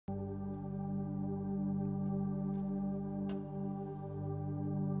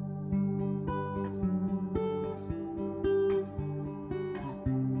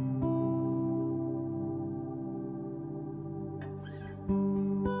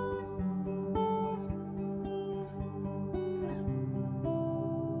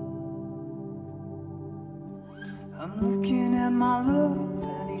looking at my love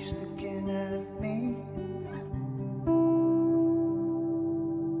and he's looking at me.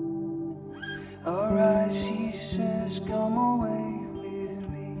 Alright, he says, come away with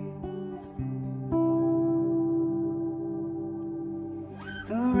me.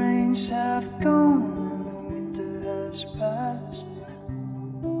 The rains have gone and the winter has passed.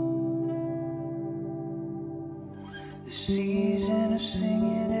 The season of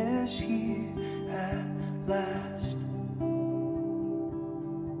singing is here at last.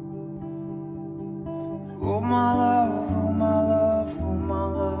 Oh my love, oh my love, oh my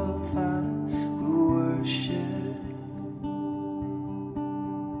love, I will worship.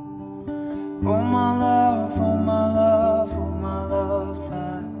 Oh my love, oh my love, oh my love, I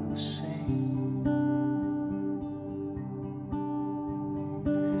will sing.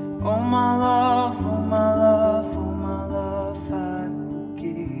 Oh my love, oh my love, oh my love, I will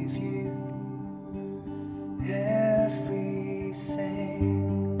give you everything.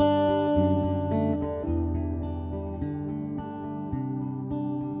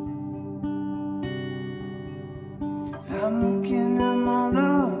 I'm looking at my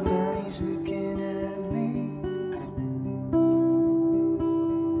love and he's looking at me.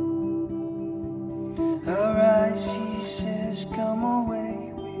 Alright, he says, come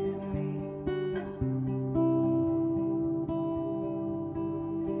away with me.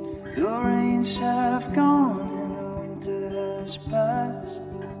 The rains have gone and the winter has passed.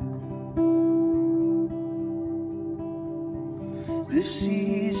 The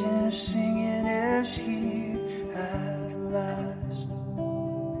season of singing is here at last.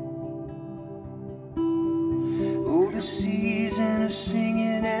 Oh, the season of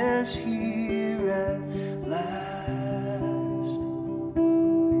singing is here at last.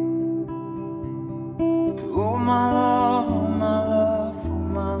 Oh my love, oh my love, oh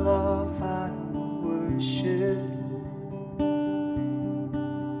my love, I will worship.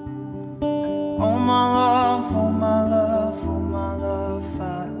 Oh my love, oh my love, oh my love,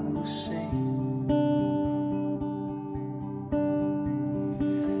 I will sing.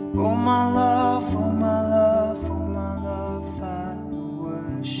 Oh my love, oh my love, oh my love, I will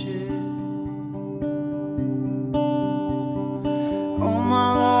worship. Oh my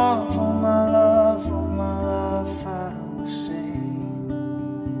love, oh my love, oh my love, I will sing.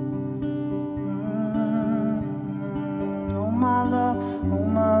 Oh my love, oh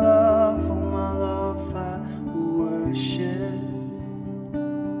my love, oh my love, I will worship.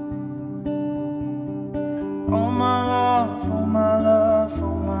 Oh my love, oh my love,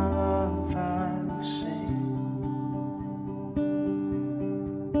 oh my love, I will sing.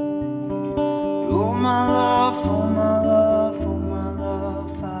 Oh my love, oh my